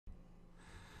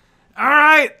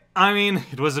I mean,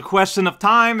 it was a question of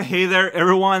time. Hey there,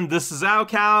 everyone, this is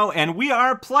raocow, and we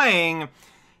are playing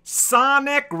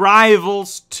Sonic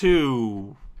Rivals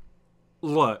 2.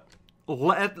 Look,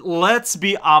 let's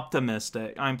be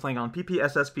optimistic. I'm playing on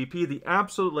PPSSPP, the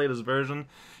absolute latest version.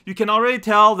 You can already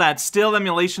tell that still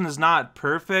emulation is not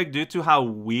perfect due to how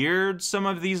weird some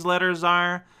of these letters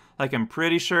are. Like, I'm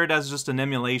pretty sure that's just an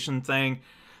emulation thing.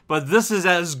 But this is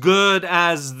as good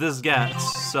as this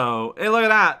gets. So, hey, look at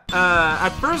that. At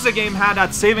first the game had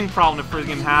that saving problem the first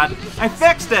game had. I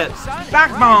fixed it!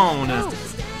 Backbone!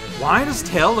 Why does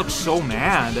Tail look so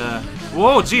mad?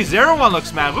 Whoa, geez, everyone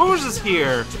looks mad. Rouge is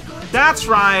here. That's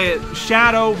right.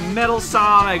 Shadow, Metal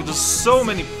Sonic, just so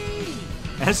many.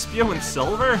 Espio and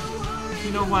Silver?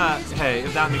 You know what? Hey,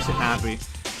 if that makes you happy.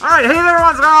 Alright, hey there,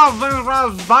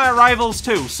 everyone's via Rivals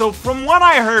 2. So, from what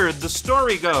I heard, the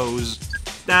story goes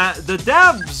that the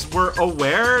devs were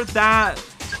aware that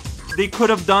they could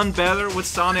have done better with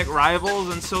Sonic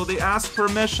Rivals, and so they asked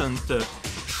permission to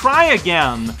try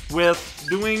again with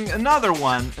doing another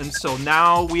one, and so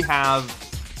now we have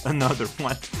another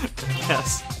one.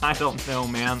 Yes, I don't know,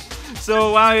 man.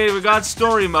 So, we got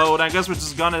story mode. I guess we're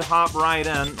just gonna hop right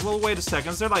in. Well, wait a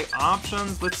second. Is there, like,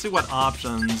 options? Let's see what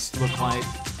options look like.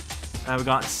 We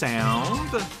got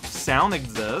sound. Sound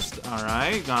exists.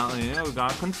 Alright. We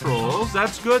got controls.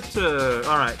 That's good to...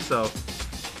 Alright, so...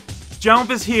 Jump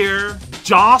is here.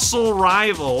 Jostle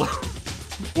rival.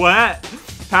 What?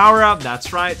 Power up.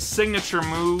 That's right. Signature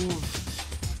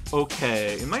move.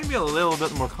 Okay. It might be a little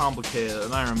bit more complicated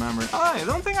than I remember. I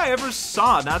don't think I ever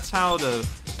saw. That's how the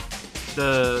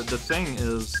thing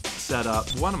is set up.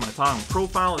 What am I talking?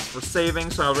 Profile is for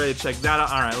saving, so I already checked that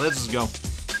out. Alright, let's just go.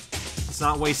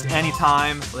 Not waste any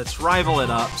time. Let's rival it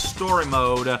up. Story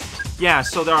mode. Yeah,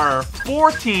 so there are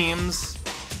 4 teams.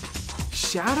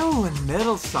 Shadow and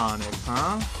Metal Sonic,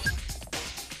 huh?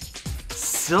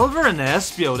 Silver and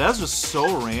Espio. That's just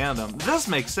so random. This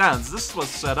makes sense. This was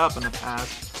set up in the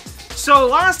past. So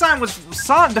last time was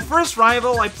Sonic, the first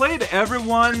rival. I played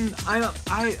everyone.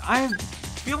 I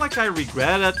feel like I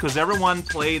regret it because everyone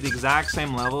played the exact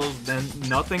same levels. Then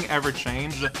nothing ever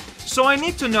changed. So I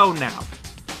need to know now.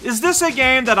 Is this a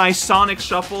game that I Sonic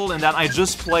Shuffle and that I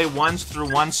just play once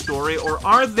through one story, or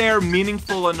are there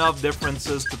meaningful enough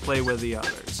differences to play with the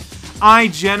others? I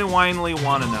genuinely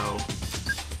want to know.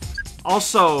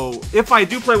 Also, if I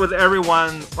do play with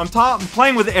everyone, I'm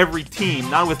playing with every team,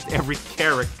 not with every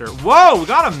character. Whoa, we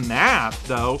got a map,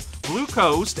 though. Blue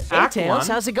Coast, Act 1. Hey, Tails,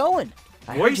 how's it going?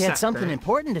 I heard you had something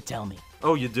important to tell me.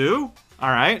 Oh, you do?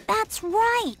 Alright. That's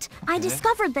right! I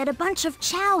discovered that a bunch of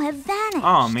Chow have vanished.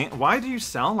 Oh, man. Why do you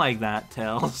sound like that,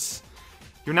 Tails?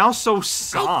 You're now so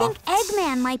soft. I think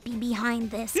Eggman might be behind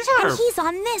this, and he's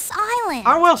on this island.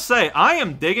 I will say, I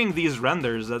am digging these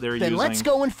renders that they're using. Then let's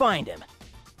go and find him.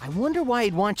 I wonder why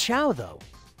he'd want Chow, though.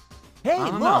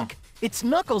 Hey, look! It's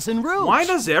knuckles+rouge! Why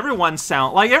does everyone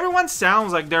sound... Like, everyone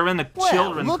sounds like they're in a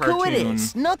children's look cartoon. Who it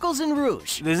is.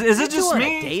 Knuckles+rouge. Is it just me?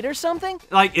 On a date or something?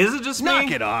 Like, is it just me? Knock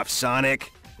it off,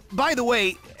 Sonic. By the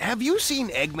way, have you seen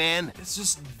Eggman? It's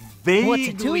just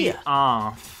vaguely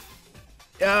off.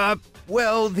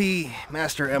 Well, the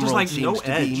Master Emerald like seems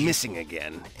to be missing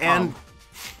again, and...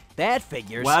 That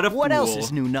figures. What else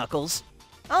is new, Knuckles?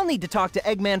 I'll need to talk to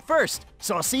Eggman first,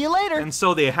 so I'll see you later. And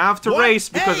so they have to race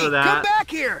because of that. Come back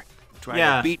here! Try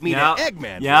to beat me to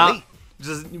Eggman,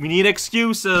 really? We need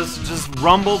excuses. Just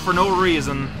rumble for no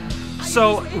reason.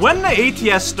 So, when the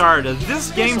ATS started,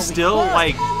 this game still,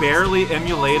 like, barely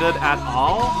emulated at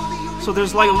all. So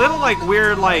there's, like, little, like,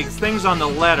 weird, like, things on the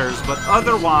letters, but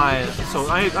otherwise... So,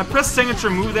 I pressed signature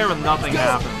move there and nothing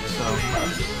happened,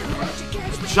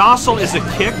 so... Jostle is a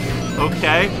kick.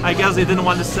 Okay. I guess they didn't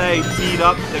want to say beat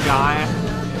up the guy.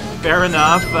 Fair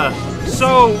enough.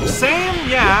 So, same,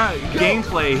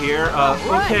 gameplay here.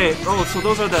 Okay. Oh, so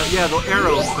those are the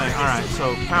arrows thing. Alright,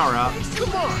 so power up.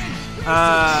 Come on!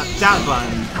 That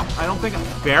button. I don't think...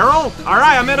 Barrel?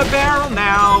 Alright, I'm in a barrel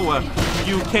now.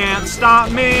 You can't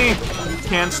stop me.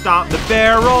 Can't stop the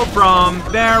barrel from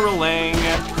barreling.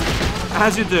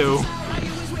 As you do.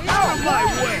 Out of my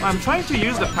way! I'm trying to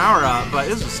use the power up, but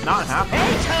it's just not happening.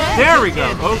 There we go.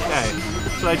 Okay.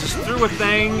 So I just threw a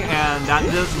thing, and that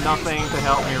does nothing to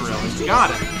help me really.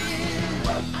 Got it.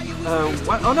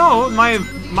 What? Oh no,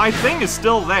 my thing is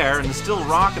still there and it's still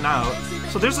rocking out.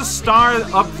 So there's a star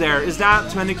up there. Is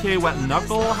that to indicate what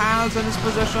Knuckle has in his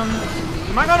position?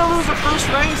 Am I gonna lose the first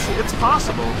race? It's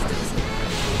possible.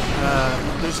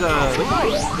 There's a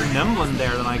Nemblin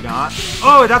there that I got.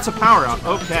 Oh, that's a power up.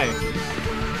 Okay.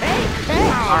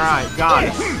 Alright, got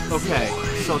it. Okay,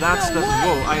 so that's the...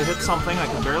 Whoa, I hit something I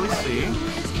can barely see.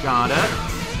 Got it.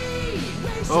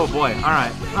 Oh boy,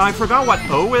 alright. I forgot what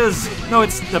O is. No,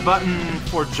 it's the button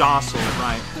for jostle,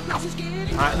 right.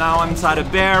 Alright, now I'm inside a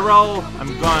barrel.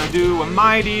 I'm gonna do a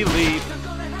mighty leap.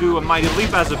 Do a mighty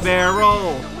leap as a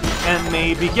barrel. And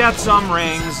maybe get some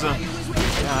rings. Yeah,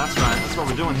 that's right. That's what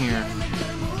we're doing here.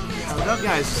 That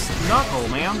guy's Knuckle,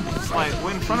 man. It's like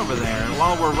way in front over there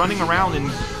while we're running around in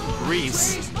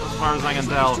Greece, as far as I can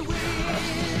tell.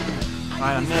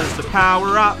 I missed the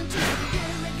power up.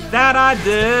 That I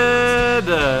did.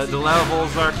 The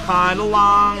levels are kind of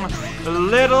long. A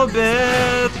little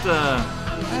bit.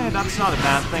 Hey, that's not a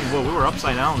bad thing. Whoa, we were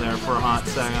upside down there for a hot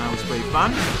second. That was pretty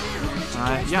fun.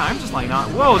 Alright, yeah, I'm just like not.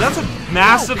 Whoa, that's a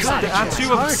massive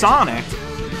statue of Sonic.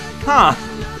 Huh.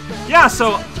 Yeah,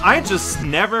 so I just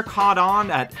never caught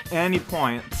on at any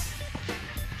point.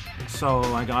 So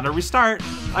I gotta restart.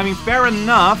 I mean, fair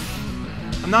enough.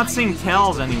 I'm not seeing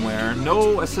Tails anywhere.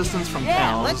 No assistance from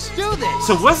Tails. Let's do this.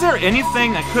 So was there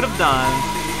anything I could have done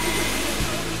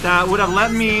that would have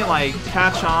let me, like,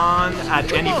 catch on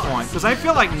at any point? Because I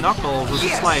feel like Knuckles was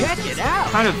just, like,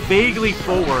 kind of vaguely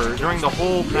forward during the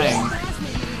whole thing.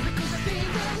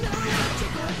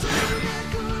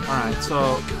 Alright,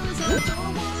 so...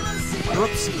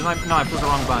 Oops, no, I pressed the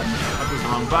wrong button. I pressed the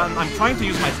wrong button. I'm trying to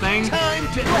use my thing.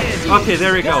 Okay,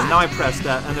 there we go. Now I pressed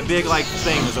that, and the big, like,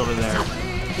 thing is over there.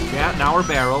 Yeah, now we're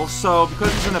barrels. So,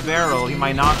 because he's in a barrel, he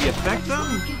might not be effective?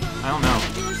 I don't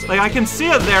know. Like, I can see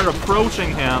it there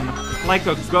approaching him like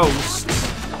a ghost.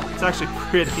 It's actually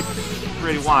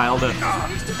pretty wild.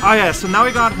 Oh, yeah, so now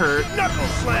he got hurt. Knuckle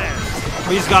slam!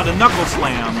 He's got a knuckle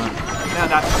slam. Yeah,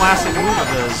 that classic move of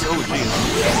his. Oh,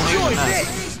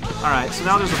 jeez. Alright, so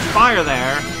now there's a fire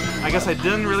there. I guess I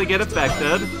didn't really get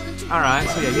affected. Alright,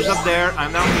 so yeah, he's up there,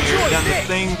 I'm down here, then the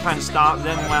thing kind of stopped,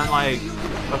 then went like...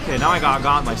 Okay, now I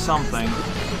got by something.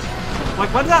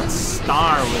 Like, what's that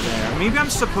star over there? Maybe I'm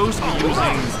supposed to be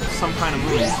using some kind of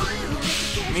move.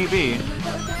 Maybe.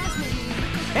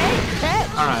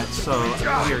 Alright, so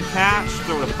here, catch,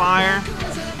 throw the fire.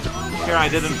 Here I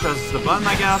didn't press the button,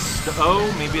 I guess. The O,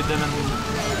 maybe it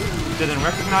didn't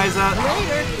recognize that.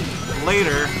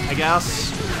 Later, I guess.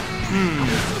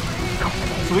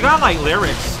 So we got like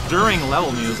lyrics during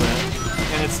level music,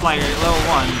 and it's like level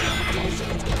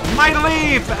 1. Mighty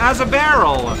leap as a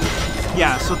barrel.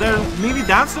 Yeah, so there. Maybe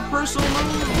that's the personal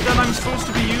move that I'm supposed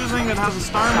to be using that has a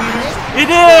star meter.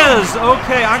 It is.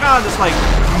 Okay, I got this like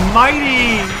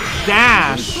mighty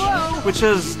dash, which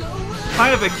is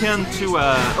kind of akin to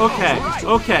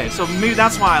okay, so maybe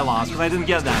that's why I lost, because I didn't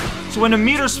get that. So when the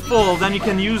meter's full, then you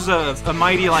can use a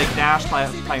mighty, like, dash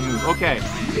type move. Okay,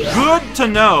 good to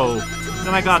know.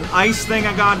 Then I got an ice thing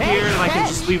I got here that I can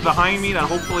just leave behind me that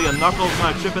hopefully a Knuckles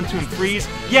gonna chip into and freeze.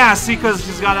 Yeah, see, because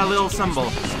he's got a little symbol.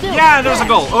 Yeah, there's a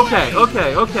goal. Okay,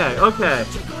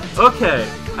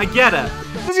 I get it.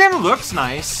 This game looks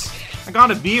nice. I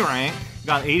got a B rank,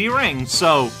 got 80 rings,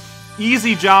 so...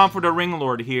 Easy job for the Ring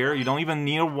Lord here. You don't even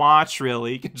need a watch,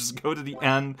 really. You can just go to the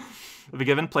end of a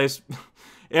given place.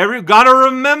 Gotta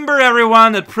remember,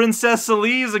 everyone, that Princess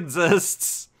Elise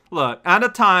exists. Look, at a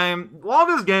time, while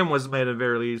this game was made at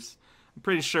very least, I'm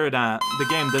pretty sure that the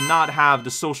game did not have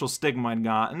the social stigma it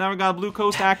got. And now we got Blue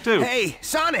Coast Act 2. Hey,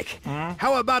 Sonic!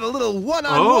 How about a little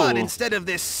one-on-one instead of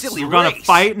this silly race? We're gonna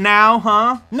fight now,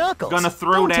 huh? Knuckles, gonna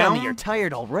throw down? Tell me you're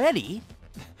tired already.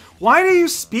 Why do you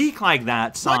speak like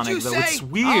that, Sonic, though? It's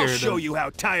weird. I'll show you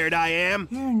how tired I am.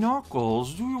 Here,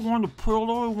 Knuckles, do you want a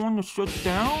pillow? Want to sit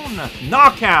down?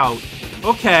 Knockout!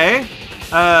 Okay.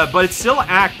 But it's still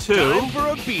Act 2. Time for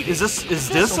a beating. Is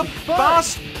this a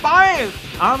boss fight?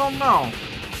 I don't know.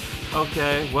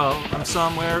 Okay, well, I'm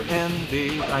somewhere in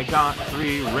the... I got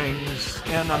 3 rings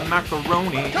and a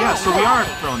macaroni. Yeah, so we are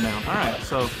thrown down. Alright,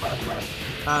 so...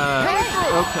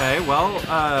 okay, well,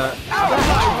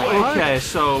 okay,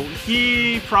 so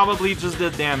he probably just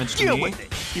did damage to me.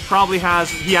 He probably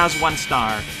has 1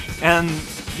 star. And,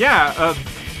 yeah, a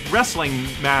wrestling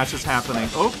match is happening.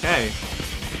 Okay.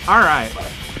 Alright.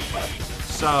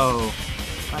 So,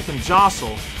 I can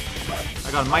jostle.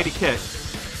 I got a mighty kick.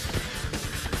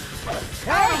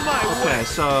 Okay,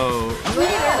 so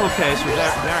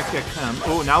there I kicked him.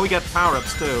 Oh, now we get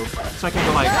power-ups, too. So I can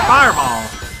go, like, fireball.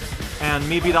 And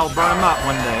maybe that'll burn him up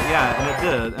one day. Yeah, and it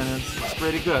did. And it's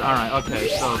pretty good. Alright, okay,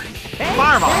 so...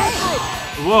 Fireball!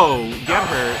 Whoa, get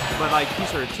hurt. But, like, he's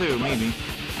hurt too, maybe.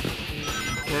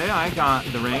 Okay, I got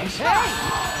the rings.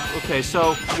 Okay,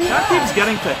 so... That keeps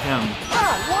getting to him.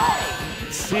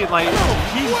 See, like,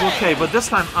 he's okay, but this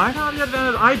time I got the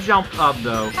advantage. I jumped up,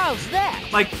 though. How's that?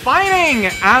 Like,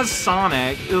 fighting as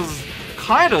Sonic is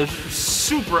kind of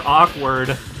super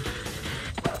awkward.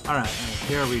 Alright,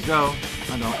 here we go.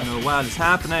 I don't know what is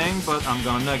happening, but I'm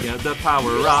gonna get the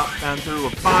power up and through a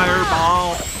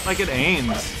fireball. Like it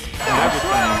aims and everything.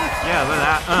 Yeah, look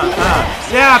at that.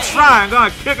 Yeah, that's right. I'm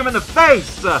gonna kick him in the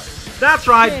face. That's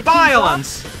right,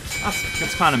 violence.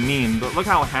 That's kind of mean, but look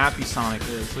how happy Sonic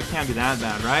is. So it can't be that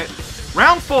bad, right?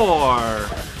 Round 4.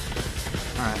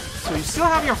 Alright, so you still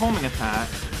have your homing attack,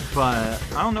 but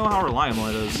I don't know how reliable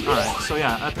it is. Alright, so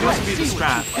yeah, that appears to be the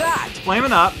strat. Flame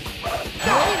it up.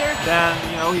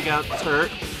 Then, you know, he gets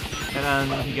hurt. And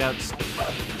then he gets...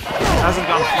 hasn't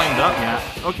gotten flamed up yet.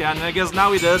 Okay, and I guess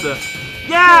now he did.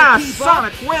 Yeah!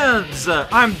 Sonic wins!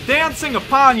 I'm dancing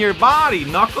upon your body,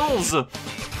 Knuckles! I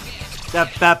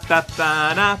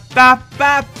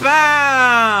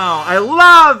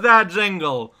love that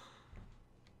jingle!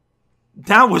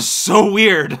 That was so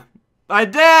weird. I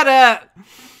did it!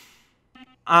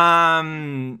 I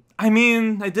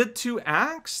mean, I did 2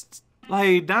 acts.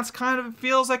 Like, that's kind of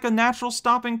feels like a natural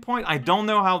stopping point. I don't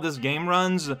know how this game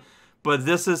runs, but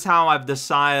this is how I've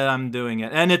decided I'm doing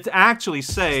it. And it actually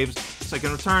saves, so I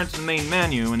can return to the main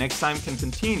menu and next time can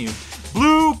continue.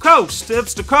 Blue Coast!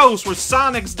 It's the coast where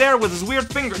Sonic's there with his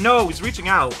weird finger. No, he's reaching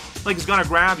out. Like he's gonna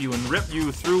grab you and rip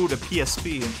you through the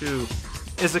PSP into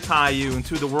Isekai you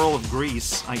into the world of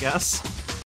Greece, I guess.